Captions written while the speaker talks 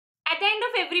the end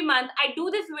of every month, I do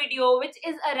this video, which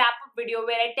is a wrap-up video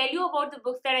where I tell you about the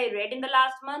books that I read in the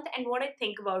last month and what I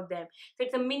think about them. So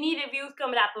it's a mini reviews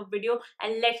come wrap-up video,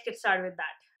 and let's get started with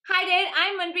that. Hi there,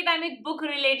 I'm Manpreet. I make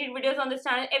book-related videos on this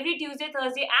channel every Tuesday,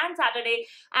 Thursday and Saturday.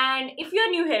 And if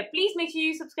you're new here, please make sure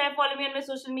you subscribe, follow me on my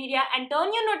social media and turn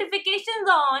your notifications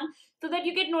on so that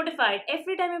you get notified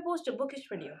every time I post a bookish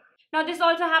video. Now, this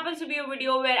also happens to be a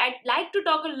video where I like to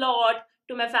talk a lot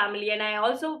to my family, and I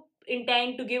also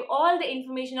intend to give all the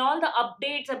information, all the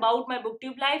updates about my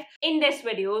booktube life in this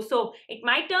video. So it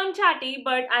might turn chatty,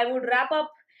 but I would wrap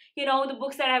up, the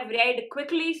books that I've read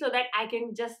quickly so that I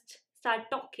can just start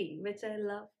talking, which I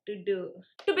love to do.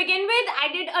 To begin with,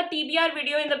 I did a TBR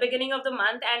video in the beginning of the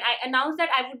month and I announced that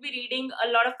I would be reading a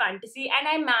lot of fantasy, and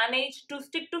I managed to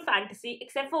stick to fantasy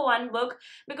except for one book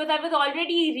because I was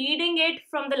already reading it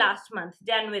from the last month,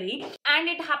 January, and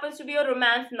it happens to be a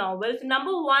romance novel. So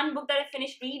number one book that I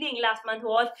finished reading last month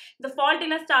was The Fault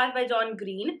in Our Stars by John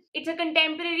Green. It's a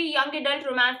contemporary young adult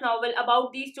romance novel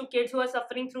about these two kids who are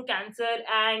suffering through cancer,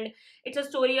 and it's a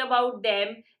story about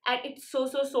them, and it's so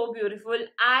beautiful.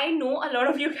 I know a lot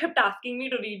of you kept asking me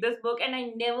to read this book and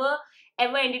I never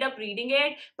ever ended up reading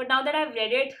it, but now that I've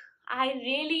read it, I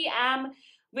really am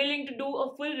willing to do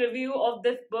a full review of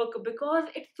this book because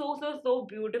it's so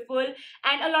beautiful.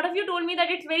 And a lot of you told me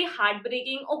that it's very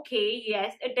heartbreaking. Okay,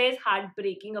 yes, it is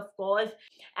heartbreaking, of course,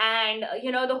 and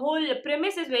the whole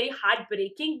premise is very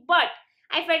heartbreaking, but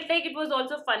I felt like it was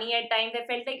also funny at times. I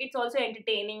felt like it's also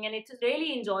entertaining and it's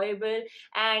really enjoyable.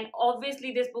 And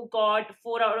obviously this book got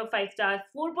 4 out of 5 stars,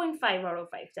 4.5 out of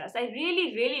 5 stars. I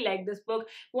really like this book.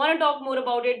 Want to talk more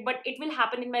about it, but it will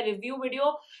happen in my review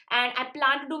video. And I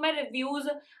plan to do my reviews.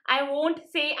 I won't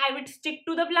say I would stick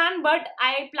to the plan, but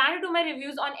I plan to do my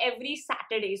reviews on every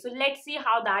Saturday. So let's see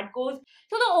how that goes.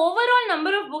 So the overall number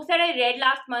of books that I read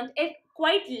last month is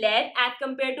quite less as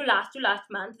compared to last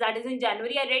month. That is, in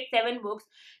January I read 7 books.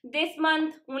 This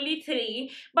month only 3.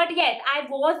 But yes, I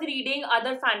was reading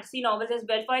other fantasy novels as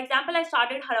well. For example, I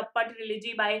started Harappa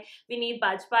Trilogy by Vineet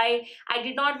Bajpai. I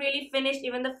did not really finish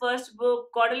even the first book,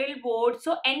 got a little bored,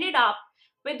 so ended up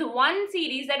with one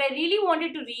series that I really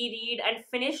wanted to reread and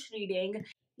finish reading.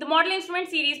 The Model Instrument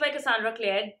series by Cassandra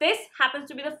Clare. This happens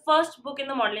to be the first book in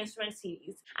the Model Instrument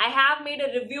series. I have made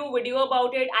a review video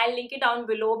about it. I'll link it down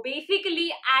below.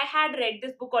 Basically, I had read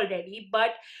this book already,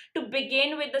 but to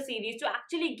begin with the series, to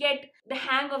actually get the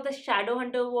hang of the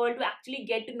Shadowhunter world, to actually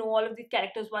get to know all of these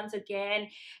characters once again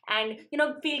and,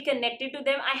 feel connected to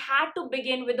them, I had to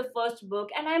begin with the first book,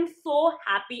 and I'm so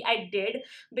happy I did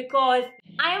because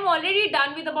I am already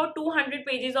done with about 200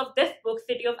 pages of this book,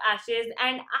 City of Ashes,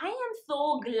 and I am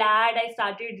so glad I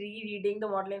started rereading the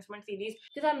Model Instrument series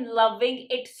because I'm loving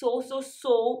it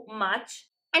so much.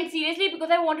 And seriously, because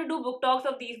I want to do book talks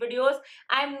of these videos,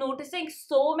 I'm noticing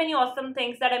so many awesome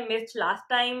things that I missed last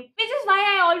time, which is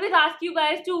why I always ask you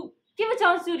guys to give a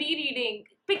chance to rereading.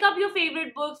 Pick up your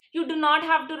favorite books. You do not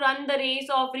have to run the race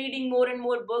of reading more and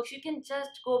more books. You can just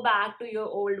go back to your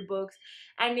old books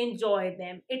and enjoy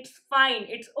them. It's fine.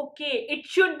 It's okay. It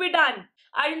should be done.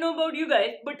 I don't know about you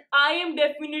guys, but I am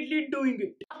definitely doing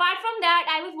it. Apart from that,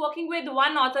 I was working with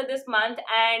one author this month,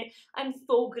 and I'm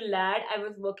so glad I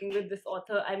was working with this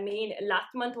author. I mean,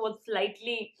 last month was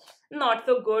slightly not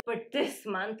so good, but this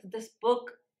month, this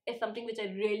book is something which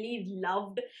I really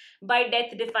loved. By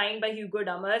Death Defined by Hugo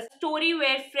Damas. A story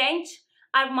where French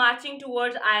are marching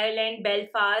towards Ireland,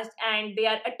 Belfast, and they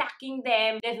are attacking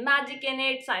them. There's magic in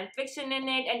it, science fiction in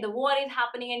it, and the war is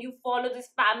happening, and you follow this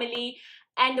family.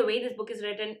 And the way this book is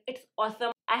written, it's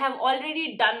awesome. I have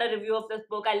already done a review of this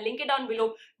book. I'll link it down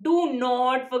below. Do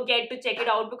not forget to check it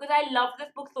out because I love this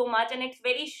book so much, and it's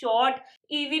very short,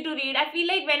 easy to read. I feel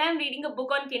like when I'm reading a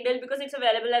book on Kindle, because it's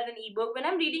available as an ebook, when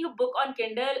I'm reading a book on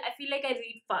Kindle, I feel like I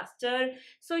read faster.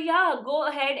 So yeah, go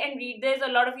ahead and read this.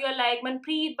 A lot of you are like,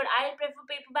 Manpreet, but I prefer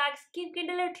paperbacks. Give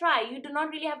Kindle a try. You do not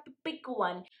really have to pick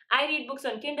one. I read books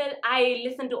on Kindle. I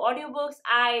listen to audiobooks.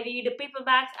 I read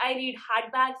paperbacks. I read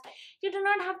hardbacks. You do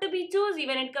not have to be choosy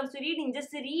when it comes to reading. Just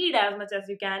read as much as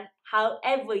you can,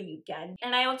 however you can.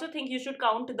 And I also think you should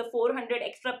count the 400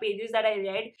 extra pages that I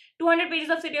read. 200 pages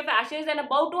of City of Ashes and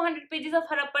about 200 pages of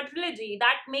Harappa Trilogy.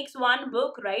 That makes one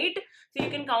book, right? So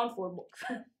you can count 4 books.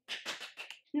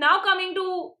 Now coming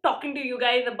to talking to you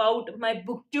guys about my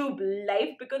booktube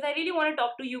life, because I really want to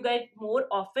talk to you guys more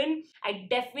often. I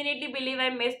definitely believe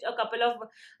I missed a couple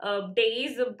of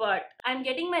days, but I'm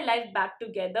getting my life back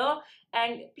together,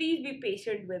 and please be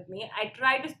patient with me. I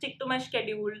try to stick to my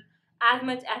schedule as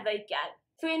much as I can.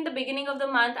 So in the beginning of the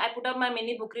month, I put up my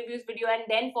mini book reviews video and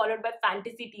then followed by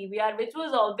fantasy TBR, which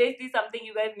was obviously something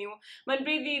you guys knew.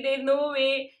 Manpreet ji, there's no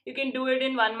way you can do it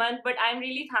in 1 month, but I'm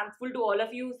really thankful to all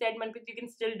of you who said, Manpreet, you can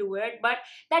still do it. But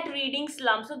that reading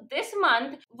slump. So this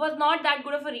month was not that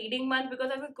good of a reading month because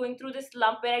I was going through this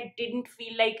slump where I didn't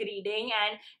feel like reading,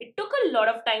 and it took a lot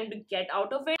of time to get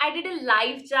out of it. I did a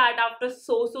live chat after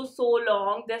so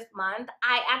long this month.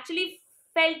 I actually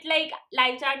felt like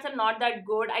live chats are not that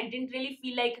good. I didn't really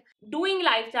feel like doing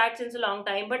live chats since a long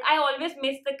time, but I always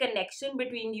miss the connection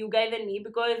between you guys and me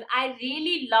because I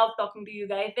really love talking to you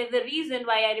guys. There's a reason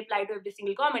why I reply to every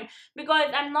single comment, because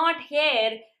I'm not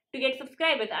here to get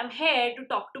subscribers. I'm here to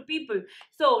talk to people.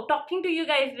 So talking to you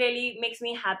guys really makes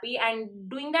me happy, and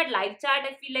doing that live chat,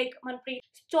 I feel like, Manpreet,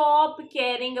 stop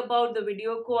caring about the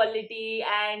video quality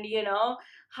and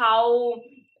how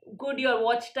good your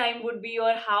watch time would be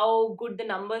or how good the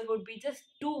numbers would be. Just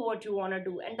do what you want to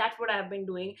do, and that's what I've been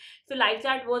doing. So live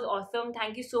chat was awesome.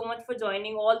 Thank you so much for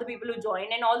joining, all the people who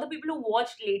joined and all the people who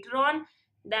watched later on.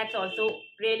 That's also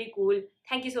really cool.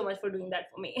 Thank you so much for doing that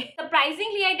for me.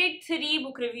 Surprisingly, I did 3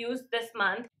 book reviews this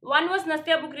month. One was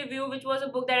Nastya book review, which was a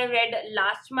book that I read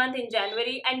last month in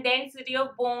January, and then City of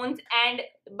Bones and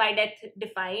By Death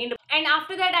Defined. And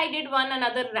after that, I did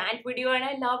another rant video, and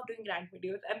I love doing rant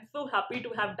videos. I'm so happy to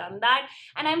have done that,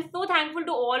 and I'm so thankful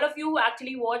to all of you who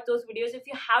actually watched those videos. If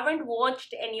you haven't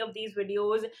watched any of these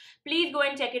videos, please go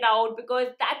and check it out, because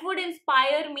that would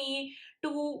inspire me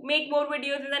to make more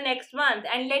videos in the next month.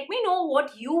 And let me know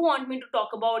what you want me to talk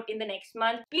about in the next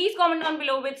month. Please comment down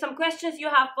below with some questions you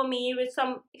have for me, with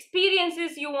some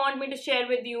experiences you want me to share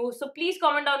with you. So please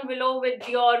comment down below with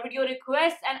your video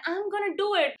requests, and I'm gonna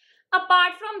do it.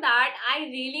 Apart from that, I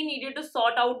really needed to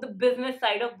sort out the business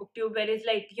side of Booktube, where it's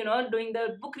like, doing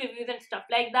the book reviews and stuff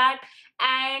like that.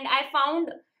 And I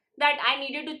found that I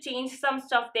needed to change some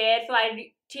stuff there. So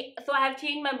I have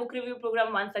changed my book review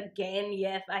program once again.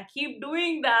 Yes, I keep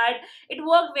doing that. It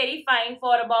worked very fine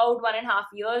for about 1.5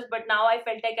 years, but now I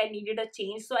felt like I needed a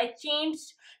change. So I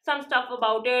changed some stuff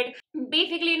about it.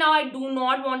 Basically, now I do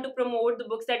not want to promote the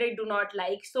books that I do not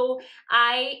like. So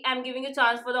I am giving a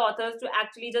chance for the authors to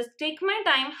actually just take my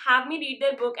time, have me read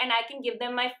their book, and I can give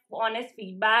them my honest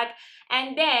feedback.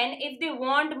 And then if they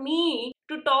want me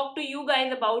to talk to you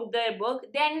guys about their book,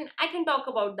 then I can talk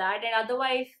about that, and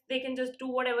otherwise they can just do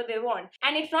whatever they want.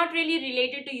 And it's not really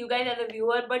related to you guys as a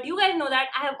viewer, but you guys know that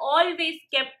I have always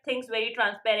kept things very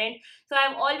transparent. So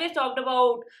I've always talked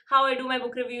about how I do my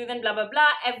book reviews and blah blah blah,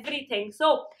 everything.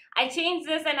 So I changed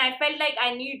this, and I felt like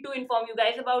I need to inform you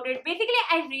guys about it. Basically,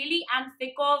 I really am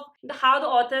sick of how the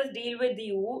authors deal with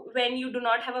you when you do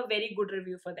not have a very good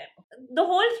review for them. The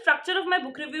whole structure of my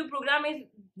book review program is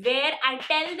where I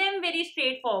tell them very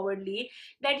straightforwardly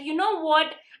that, you know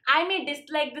what, I may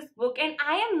dislike this book and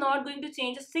I am not going to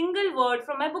change a single word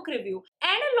from my book review.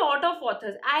 And a lot of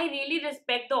authors, I really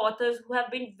respect the authors who have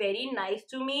been very nice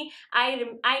to me. I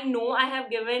know I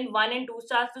have given 1 and 2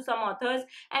 stars to some authors,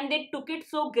 and they took it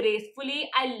so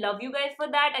gracefully. I love you guys for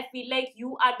that. I feel like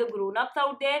you are the grown-ups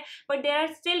out there, but there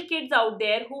are still kids out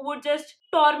there who would just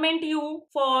torment you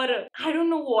for I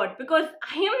don't know what, because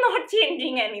I am not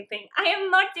changing anything. I am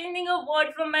not changing a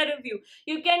word from my review.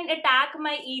 You can attack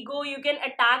my ego, you can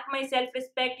attack my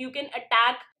self-respect, you can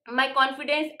attack my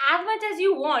confidence as much as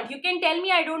you want. You can tell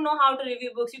me I don't know how to review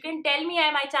books. You can tell me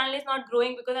my channel is not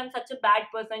growing because I'm such a bad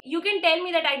person. You can tell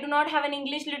me that I do not have an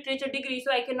English literature degree,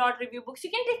 so I cannot review books.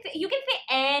 You can say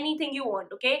anything you want,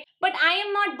 okay? But I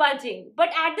am not budging. But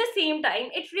at the same time,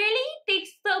 it really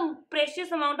takes the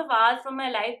precious amount of hours from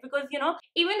my life, because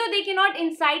even though they cannot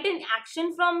incite an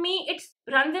action from me, it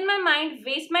runs in my mind,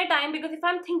 waste my time, because if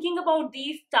I'm thinking about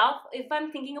these stuff, if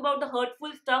I'm thinking about the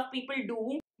hurtful stuff people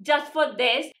do just for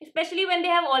this, especially when they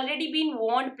have already been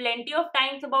warned plenty of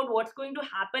times about what's going to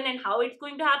happen and how it's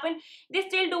going to happen, they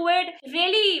still do it.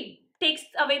 Really takes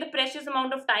away the precious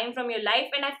amount of time from your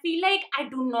life, and I feel like I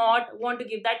do not want to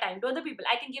give that time to other people.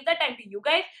 I can give that time to you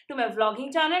guys, to my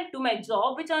vlogging channel, to my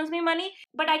job which earns me money,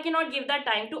 but I cannot give that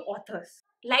time to authors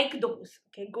like those.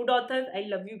 Okay, good authors, I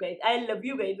love you guys. I love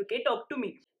you guys. Okay, talk to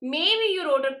me. Maybe you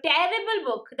wrote a terrible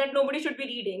book that nobody should be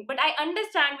reading, but I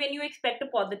understand when you expect a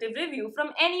positive review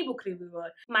from any book reviewer.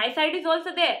 My side is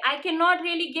also there. I cannot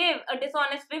really give a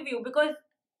dishonest review, because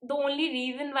the only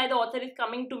reason why the author is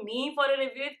coming to me for a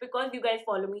review is because you guys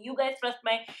follow me. You guys trust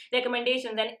my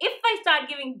recommendations, and if I start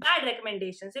giving bad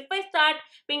recommendations, if I start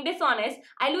being dishonest,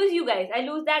 I lose you guys. I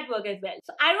lose that work as well.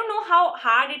 So I don't know how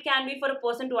hard it can be for a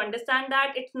person to understand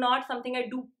that. It's not something I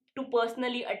do to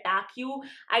personally attack you.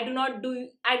 I do not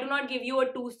give you a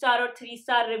 2-star or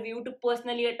 3-star review to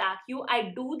personally attack you.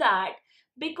 I do that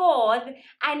because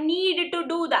I need to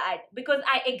do that, because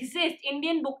I exist.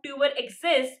 Indian booktuber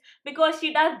exists because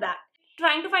she does that.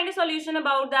 Trying to find a solution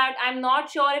about that. I'm not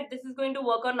sure if this is going to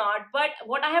work or not, but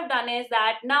what I have done is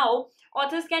that now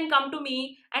authors can come to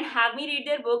me and have me read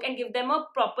their book and give them a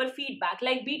proper feedback,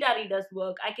 like beta readers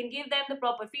work. I can give them the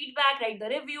proper feedback, write the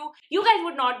review. You guys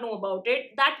would not know about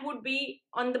it. That would be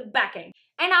on the back end.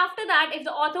 And after that, if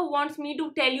the author wants me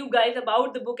to tell you guys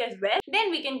about the book as well,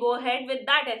 then we can go ahead with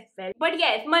that as well. But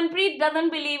yes, Manpreet doesn't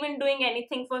believe in doing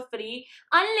anything for free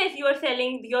unless you are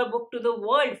selling your book to the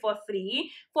world for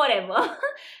free forever.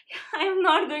 I'm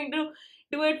not going to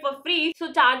do it for free.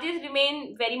 So charges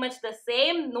remain very much the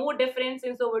same. No difference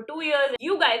since over 2 years.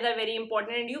 You guys are very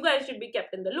important and you guys should be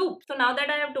kept in the loop. So now that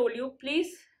I have told you,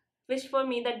 please wish for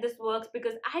me that this works,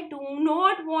 because I do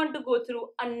not want to go through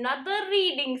another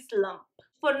reading slump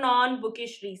for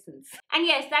non-bookish reasons. And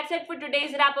yes, that's it for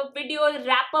today's wrap-up video,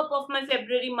 wrap-up of my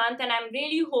February month, and I'm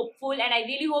really hopeful and I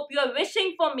really hope you are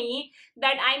wishing for me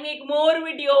that I make more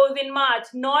videos in March,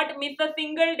 not miss a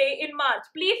single day in March.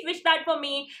 Please wish that for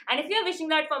me, and if you're wishing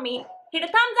that for me, hit a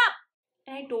thumbs up.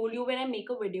 And I told you, when I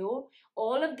make a video,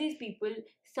 all of these people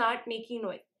start making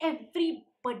noise.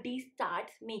 Everybody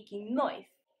starts making noise.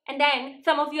 And then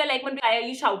some of you are like, why are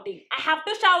you shouting? I have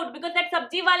to shout because that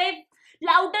sabji wala is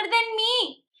louder than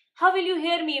me. How will you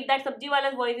hear me if that sabji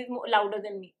wala's voice is louder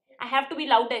than me? I have to be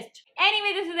loudest.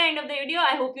 Anyway, this is the end of the video.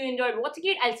 I hope you enjoyed watching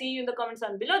it. I'll see you in the comments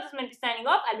down below. This is Manpreet signing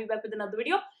off. I'll be back with another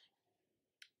video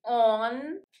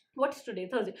on, what's today?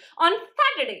 Thursday. On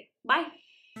Saturday. Bye.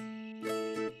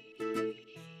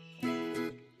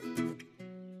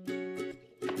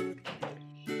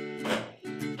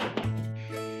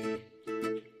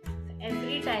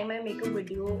 Every time I make a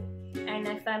video and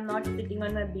if I'm not sitting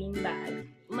on my bean bag,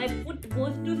 my foot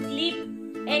goes to sleep.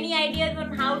 Any ideas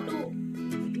on how to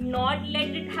not let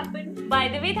it happen? By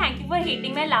the way, thank you for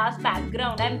hating my last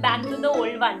background. I'm back to the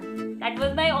old one. That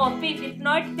was my office. It's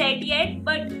not set yet,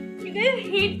 but you guys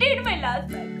hated my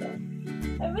last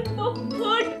background. I was so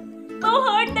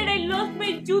hurt that I lost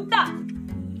my juta.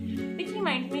 Which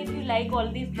reminds me, if you like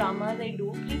all these dramas I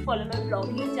do, please follow my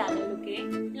vlogging channel, okay?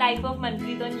 Life of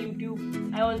Manpreet on YouTube.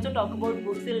 I also talk about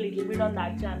books a little bit on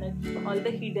that channel. All the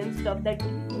hidden stuff that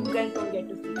you guys don't get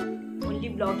to see. Only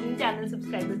vlogging channel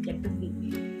subscribers get to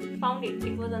see. Found it.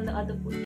 It was on the other foot.